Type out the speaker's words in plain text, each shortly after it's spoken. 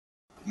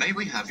May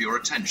we have your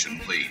attention,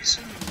 please?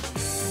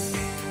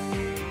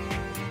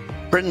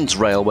 Britain's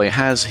railway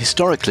has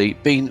historically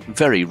been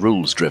very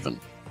rules-driven.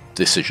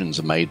 Decisions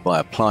are made by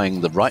applying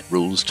the right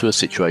rules to a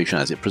situation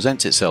as it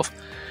presents itself.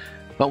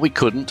 But we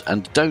couldn't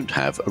and don't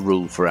have a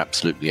rule for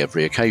absolutely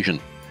every occasion.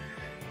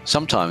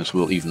 Sometimes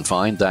we'll even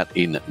find that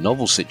in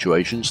novel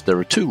situations there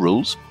are two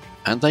rules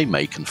and they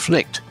may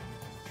conflict.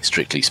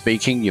 Strictly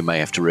speaking, you may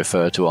have to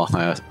refer to a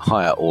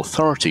higher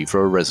authority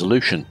for a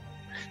resolution,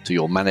 to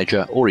your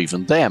manager or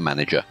even their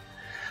manager,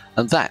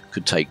 and that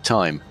could take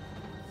time.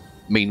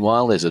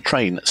 Meanwhile, there's a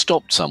train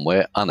stopped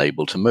somewhere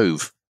unable to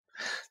move.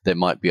 There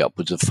might be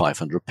upwards of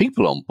 500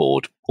 people on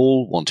board,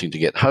 all wanting to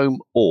get home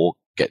or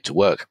get to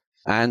work.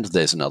 And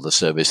there's another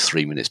service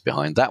 3 minutes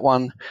behind that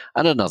one,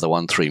 and another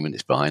one 3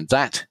 minutes behind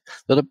that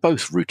are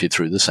both routed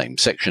through the same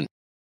section.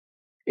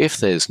 If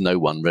there's no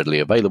one readily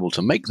available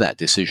to make that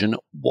decision,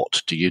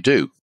 what do you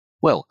do?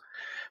 Well,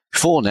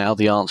 before now,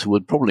 the answer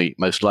would probably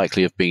most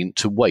likely have been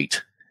to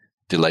wait.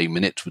 Delay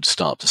minutes would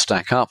start to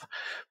stack up,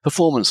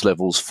 performance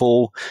levels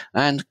fall,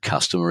 and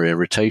customer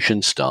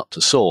irritation start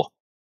to soar.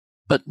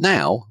 But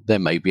now there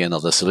may be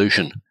another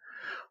solution,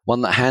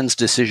 one that hands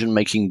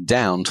decision-making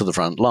down to the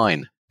front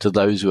line, to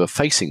those who are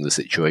facing the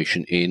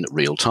situation in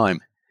real time.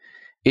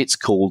 It's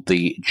called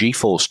the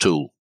G-Force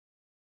tool.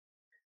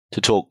 To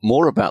talk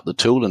more about the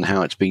tool and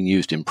how it's being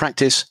used in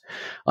practice,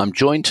 I'm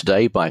joined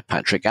today by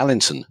Patrick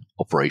Allinson,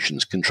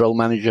 Operations Control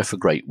Manager for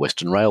Great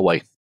Western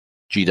Railway.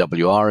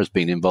 GWR has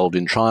been involved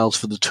in trials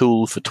for the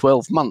tool for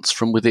 12 months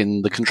from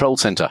within the control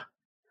centre.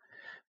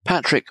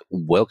 Patrick,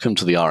 welcome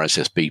to the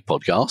RSSB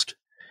podcast.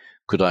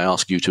 Could I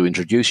ask you to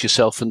introduce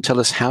yourself and tell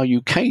us how you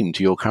came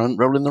to your current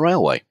role in the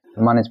railway?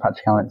 My name is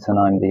Patrick Allinson.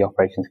 I'm the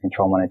Operations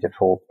Control Manager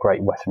for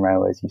Great Western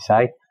Railway, as you say.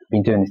 I've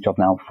been doing this job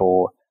now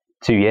for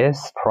 2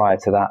 years. Prior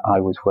to that, I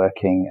was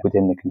working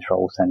within the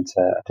control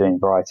centre, doing a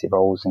variety of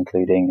roles,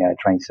 including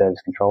train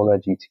service controller,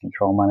 duty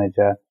control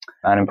manager.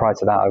 And then prior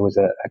to that, I was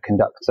a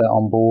conductor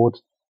on board.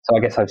 So I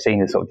guess I've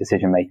seen the sort of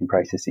decision-making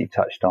process that you've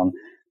touched on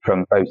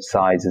from both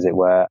sides, as it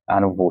were.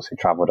 And I've also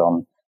travelled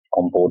on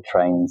board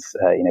trains,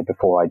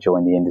 before I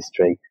joined the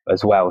industry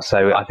as well.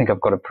 So I think I've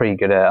got a pretty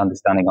good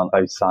understanding on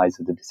both sides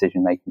of the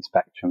decision-making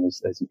spectrum,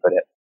 as you put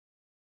it.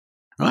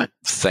 Right.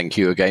 Thank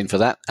you again for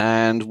that,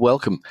 and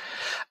welcome.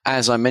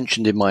 As I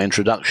mentioned in my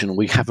introduction,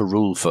 we have a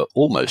rule for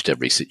almost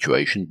every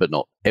situation, but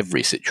not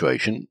every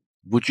situation.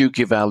 Would you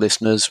give our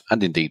listeners,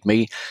 and indeed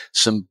me,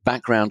 some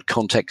background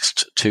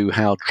context to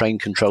how train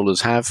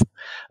controllers have,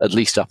 at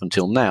least up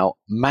until now,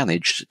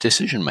 managed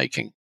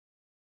decision-making?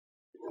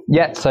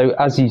 Yeah, so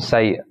as you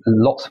say,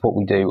 lots of what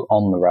we do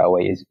on the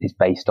railway is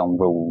based on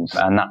rules,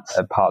 and that's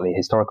partly a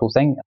historical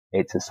thing.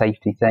 It's a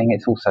safety thing.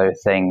 It's also a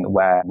thing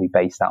where we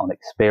base that on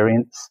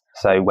experience.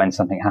 So when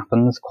something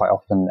happens, quite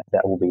often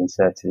that will be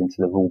inserted into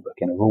the rule book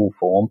in a rule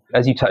form.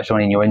 As you touched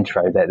on in your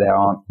intro, that there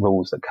aren't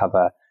rules that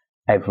cover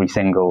every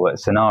single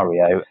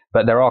scenario,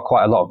 but there are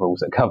quite a lot of rules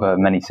that cover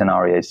many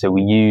scenarios. So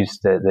we use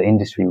the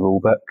industry rule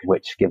book,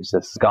 which gives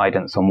us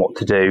guidance on what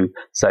to do.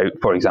 So,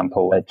 for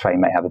example, a train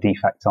may have a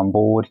defect on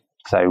board.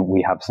 So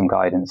we have some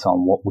guidance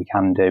on what we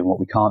can do and what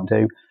we can't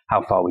do,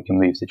 how far we can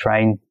move the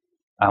train,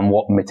 and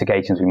what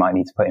mitigations we might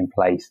need to put in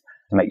place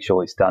to make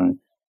sure it's done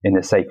in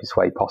the safest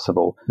way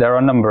possible. There are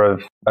a number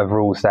of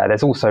rules there.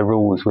 There's also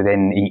rules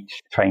within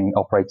each train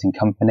operating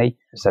company.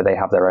 So they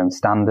have their own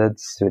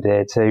standards to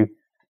adhere to.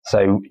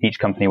 So each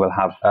company will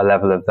have a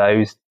level of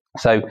those.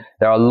 So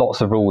there are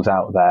lots of rules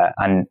out there.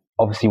 And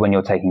obviously when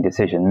you're taking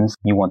decisions,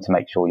 you want to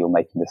make sure you're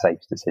making the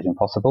safest decision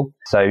possible.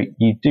 So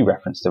you do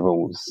reference the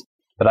rules.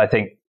 But I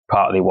think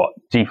partly what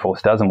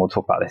G-Force does, and we'll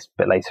talk about this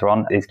a bit later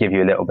on, is give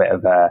you a little bit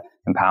of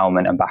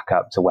empowerment and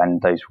backup to when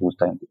those rules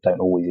don't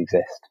always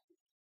exist.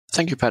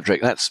 Thank you,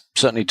 Patrick. That's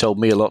certainly told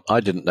me a lot I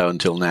didn't know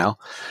until now.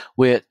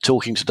 We're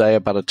talking today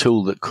about a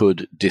tool that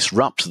could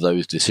disrupt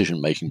those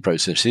decision-making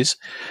processes.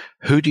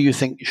 Who do you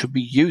think should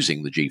be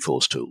using the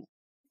G-Force tool?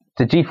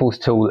 The G-Force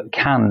tool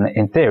can,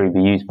 in theory,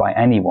 be used by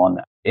anyone.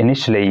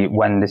 Initially,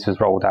 when this was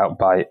rolled out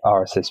by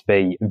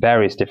RSSB,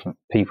 various different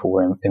people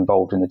were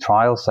involved in the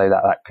trial. So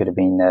that could have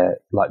been,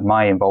 like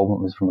my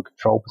involvement was from a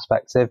control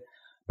perspective,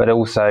 but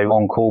also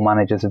on-call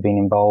managers have been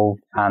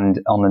involved.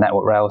 And on the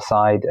Network Rail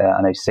side,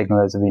 I know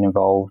signallers have been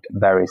involved,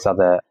 various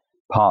other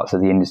parts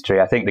of the industry.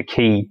 I think the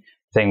key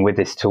thing with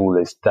this tool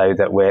is, though,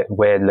 that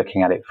we're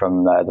looking at it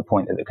from the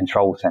point that the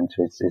control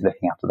centre is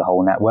looking after the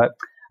whole network.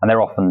 And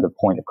they're often the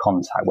point of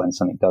contact when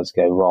something does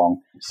go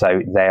wrong.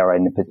 So they are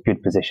in a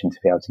good position to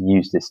be able to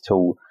use this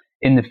tool.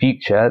 In the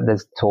future,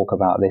 there's talk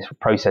about this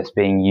process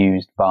being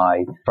used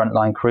by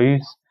frontline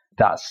crews.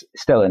 That's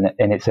still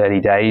in its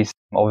early days.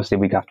 Obviously,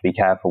 we have to be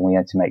careful. We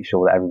need to make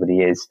sure that everybody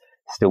is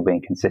still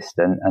being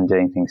consistent and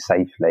doing things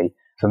safely.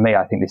 For me,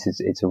 I think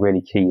it's a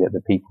really key that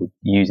the people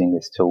using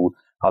this tool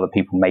are the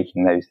people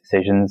making those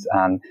decisions.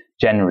 And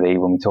generally,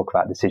 when we talk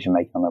about decision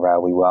making on the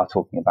rail, we are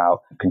talking about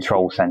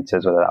control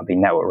centres, whether that be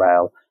Network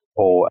Rail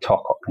or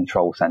TOCOC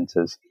control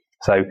centres.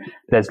 So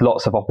there's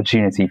lots of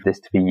opportunity for this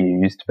to be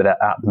used, but at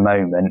the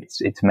moment,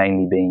 it's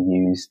mainly being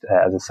used,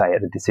 as I say,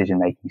 at the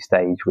decision-making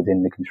stage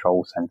within the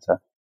control centre.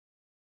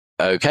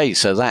 Okay,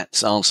 so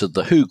that's answered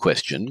the who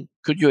question.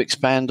 Could you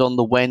expand on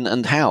the when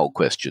and how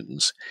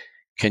questions?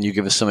 Can you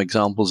give us some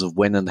examples of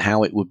when and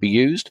how it would be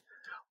used?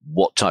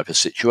 What type of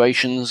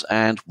situations,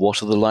 and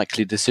what are the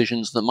likely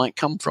decisions that might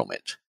come from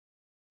it?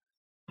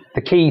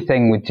 The key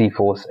thing with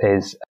GForce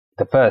is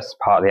the first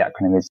part of the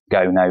acronym is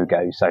go, no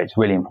go. So it's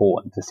really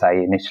important to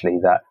say initially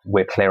that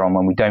we're clear on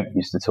when we don't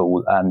use the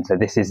tool. So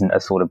this isn't a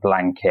sort of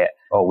blanket,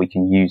 or we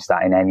can use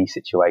that in any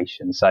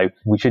situation. So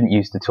we shouldn't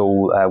use the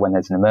tool when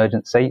there's an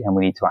emergency and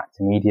we need to act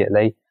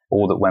immediately,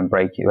 or that when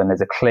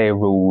there's a clear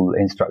rule,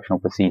 instructional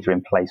procedure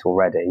in place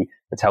already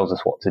that tells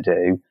us what to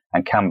do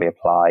and can be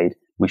applied,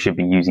 we should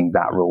be using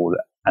that rule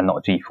and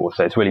not GForce.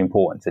 So it's really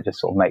important to just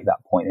sort of make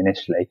that point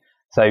initially.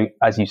 So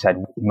as you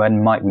said,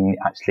 when might we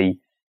actually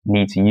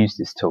need to use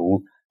this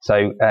tool?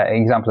 So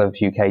example of a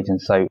few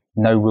occasions. So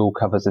no rule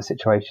covers the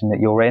situation that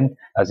you're in.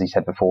 As you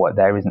said before,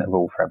 there isn't a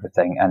rule for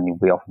everything, and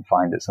we often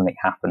find that something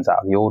happens out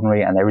of the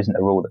ordinary and there isn't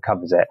a rule that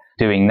covers it.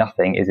 Doing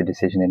nothing is a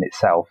decision in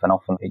itself, and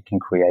often it can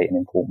create and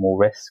import more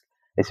risk.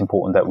 It's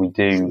important that we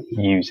do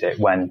use it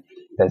when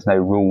there's no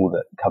rule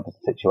that covers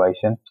the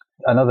situation.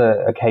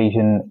 Another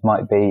occasion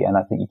might be, and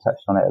I think you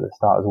touched on it at the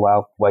start as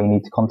well, where you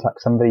need to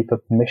contact somebody for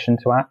permission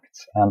to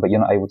act, but you're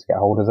not able to get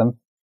hold of them.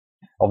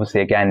 Obviously,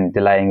 again,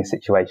 delaying a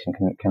situation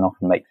can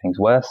often make things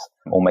worse,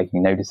 or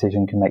making no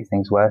decision can make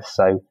things worse.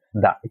 So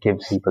that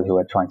gives people who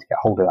are trying to get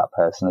hold of that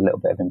person a little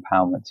bit of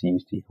empowerment to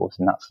use GForce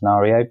in that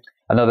scenario.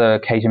 Another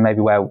occasion maybe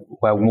where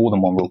more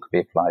than one rule could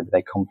be applied, but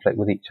they conflict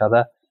with each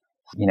other.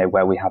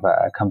 Where we have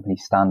a company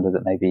standard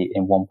that maybe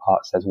in one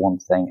part says one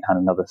thing and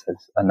another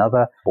says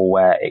another, or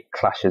where it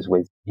clashes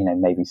with,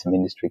 maybe some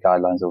industry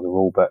guidelines or the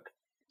rule book.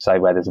 So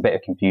where there's a bit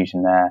of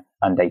confusion there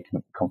and they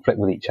can conflict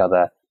with each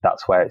other,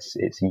 that's where it's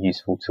a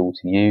useful tool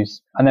to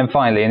use. And then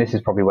finally, and this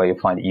is probably where you'll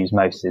find it used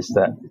most, is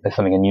that there's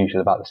something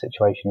unusual about the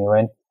situation you're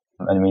in,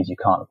 and it means you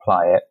can't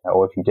apply it,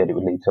 or if you did, it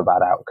would lead to a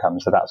bad outcome.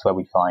 So that's where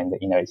we find that,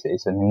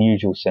 it's an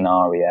unusual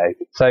scenario.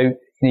 So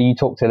you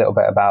talked a little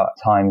bit about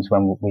times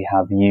when we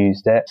have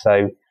used it.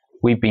 So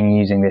we've been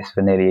using this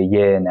for nearly a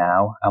year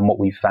now, and what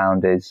we've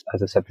found is,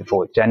 as I said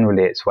before,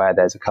 generally it's where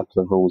there's a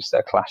couple of rules that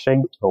are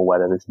clashing, or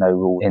whether there's no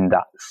rule in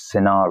that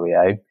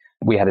scenario.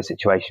 We had a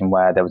situation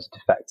where there was a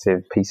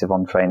defective piece of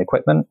on-train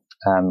equipment,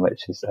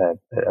 which is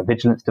a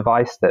vigilance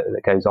device that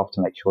goes off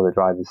to make sure the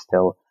driver's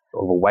still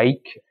sort of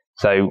awake.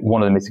 So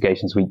one of the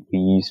mitigations we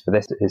use for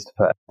this is to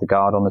put the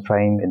guard on the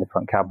train in the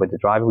front cab with the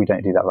driver. We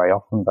don't do that very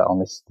often, but on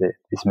this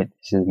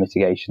is a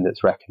mitigation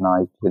that's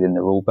recognised within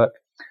the rule book.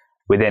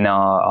 Within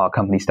our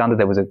company standard,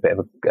 there was a bit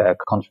of a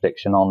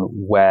contradiction on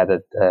where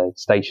the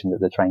station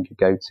that the train could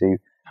go to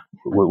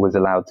was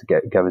allowed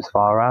to go as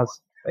far as.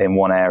 In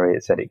one area,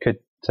 it said it could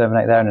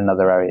terminate there, and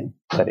another area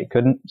it said it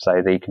couldn't.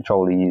 So the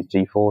controller used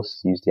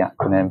GForce, used the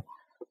acronym,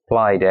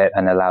 applied it,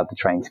 and allowed the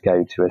train to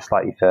go to a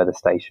slightly further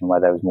station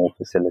where there was more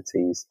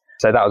facilities.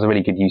 So that was a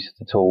really good use of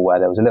the tool, where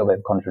there was a little bit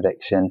of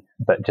contradiction,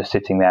 but just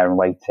sitting there and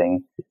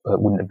waiting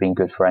wouldn't have been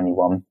good for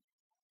anyone.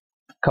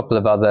 A couple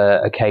of other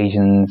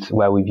occasions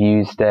where we've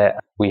used it,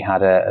 we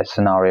had a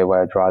scenario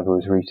where a driver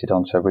was routed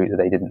onto a route that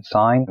they didn't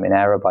sign in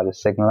error by the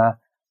signaller.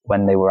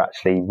 When they were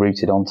actually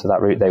routed onto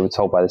that route, they were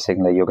told by the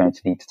signaller, you're going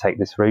to need to take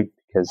this route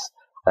because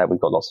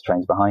we've got lots of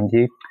trains behind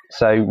you.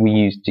 So we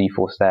used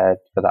GForce there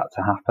for that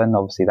to happen.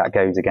 Obviously, that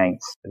goes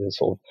against the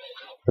sort of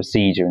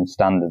procedure and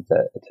standard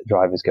that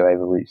drivers go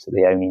over routes that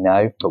they only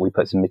know, but we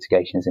put some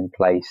mitigations in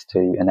place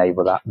to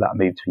enable that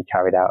move to be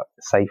carried out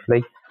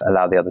safely,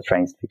 allow the other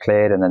trains to be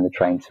cleared, and then the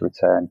train to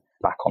return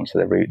back onto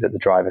the route that the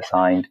driver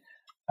signed.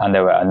 And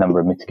there were a number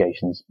of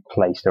mitigations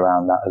placed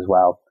around that as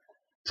well.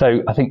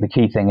 So I think the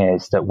key thing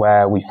is that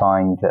where we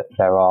find that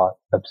there are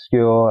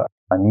obscure,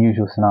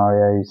 unusual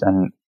scenarios,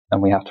 and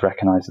we have to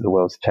recognise that the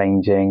world's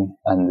changing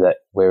and that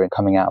we're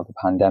coming out of the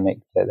pandemic,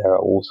 that there are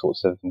all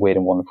sorts of weird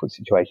and wonderful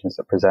situations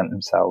that present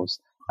themselves.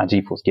 And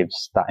GForce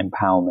gives that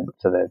empowerment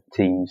to the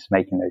teams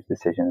making those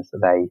decisions,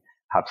 that they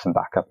have some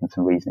backup and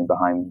some reasoning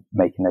behind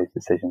making those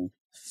decisions.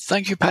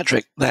 Thank you,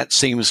 Patrick. That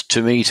seems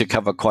to me to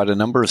cover quite a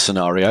number of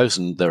scenarios,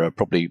 and there are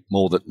probably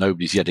more that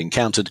nobody's yet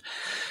encountered.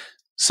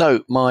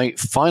 So my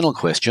final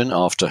question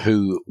after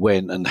who,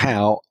 when and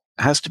how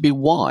has to be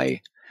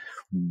why.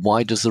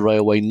 Why does the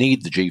railway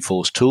need the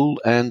GForce tool,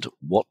 and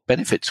what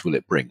benefits will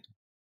it bring?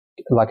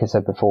 Like I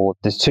said before,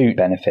 there's two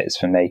benefits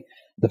for me.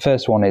 The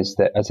first one is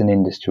that as an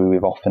industry,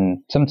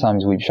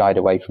 sometimes we've shied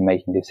away from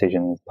making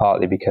decisions,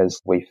 partly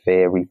because we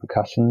fear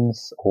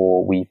repercussions,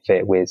 or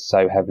we're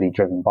so heavily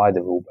driven by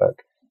the rule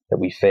book that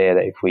we fear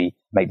that if we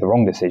make the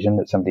wrong decision,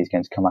 that somebody's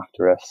going to come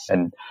after us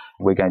and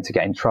we're going to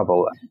get in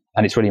trouble.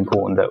 And it's really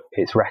important that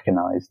it's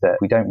recognised that if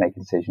we don't make a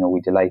decision or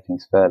we delay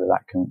things further,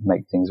 that can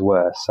make things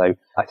worse. So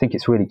I think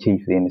it's really key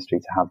for the industry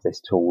to have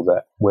this tool,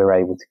 that we're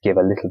able to give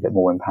a little bit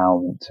more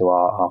empowerment to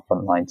our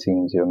frontline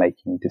teams who are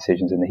making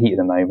decisions in the heat of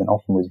the moment,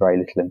 often with very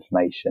little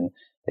information.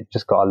 They've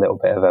just got a little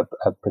bit of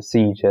a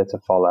procedure to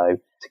follow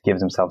to give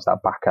themselves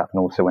that backup.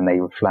 And also when they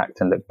reflect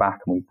and look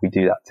back, and we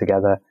do that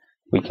together,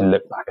 we can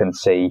look back and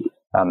see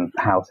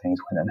how things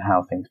went and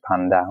how things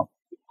panned out.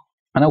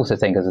 And I also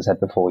think, as I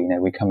said before,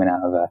 we're coming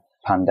out of a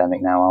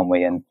pandemic now, aren't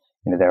we? And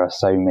There are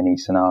so many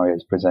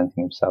scenarios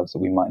presenting themselves that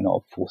we might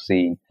not have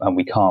foreseen, and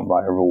we can't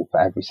write a rule for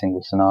every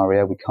single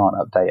scenario. We can't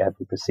update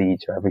every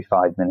procedure every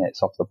 5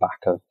 minutes off the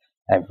back of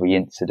every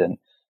incident.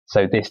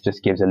 So this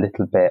just gives a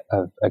little bit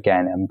of,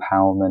 again,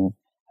 empowerment,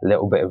 a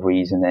little bit of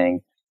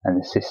reasoning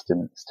and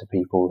assistance to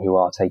people who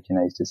are taking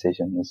those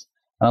decisions,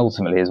 and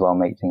ultimately as well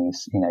make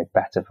things,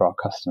 better for our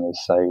customers.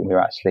 So we're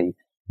actually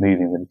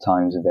moving with the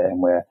times of it,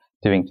 and we're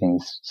doing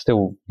things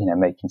still,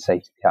 making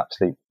safety the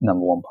absolute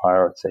number one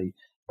priority,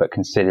 but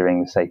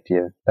considering the safety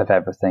of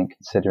everything,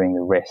 considering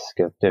the risk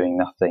of doing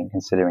nothing,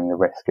 considering the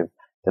risk of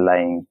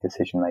delaying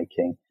decision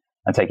making,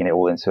 and taking it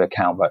all into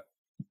account, but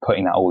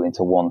putting that all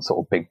into one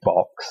sort of big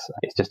box.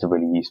 It's just a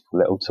really useful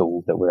little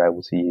tool that we're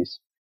able to use.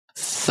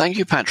 Thank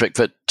you, Patrick,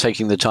 for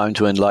taking the time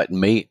to enlighten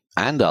me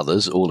and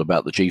others all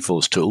about the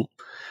GForce tool.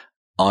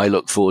 I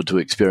look forward to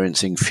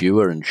experiencing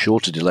fewer and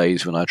shorter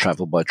delays when I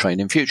travel by train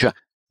in future.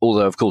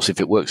 Although, of course,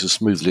 if it works as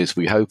smoothly as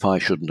we hope, I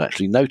shouldn't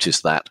actually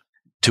notice that.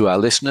 To our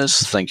listeners,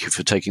 thank you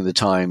for taking the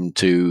time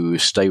to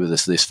stay with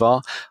us this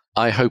far.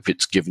 I hope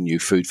it's given you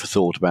food for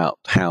thought about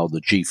how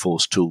the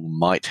GForce tool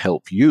might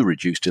help you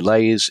reduce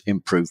delays,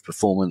 improve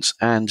performance,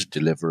 and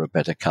deliver a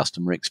better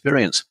customer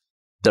experience.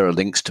 There are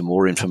links to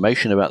more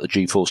information about the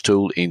GForce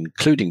tool,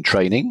 including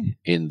training,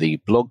 in the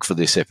blog for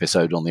this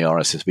episode on the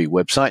RSSB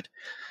website.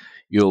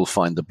 You'll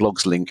find the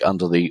blog's link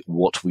under the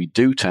What We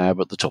Do tab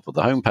at the top of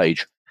the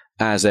homepage.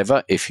 As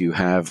ever, if you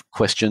have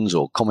questions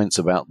or comments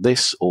about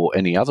this or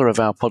any other of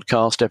our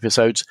podcast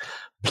episodes,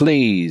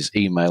 please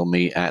email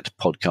me at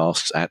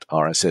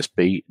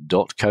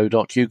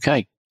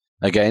podcasts@rssb.co.uk.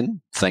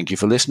 Again, thank you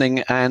for listening,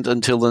 and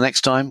until the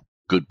next time,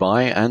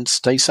 goodbye and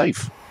stay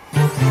safe.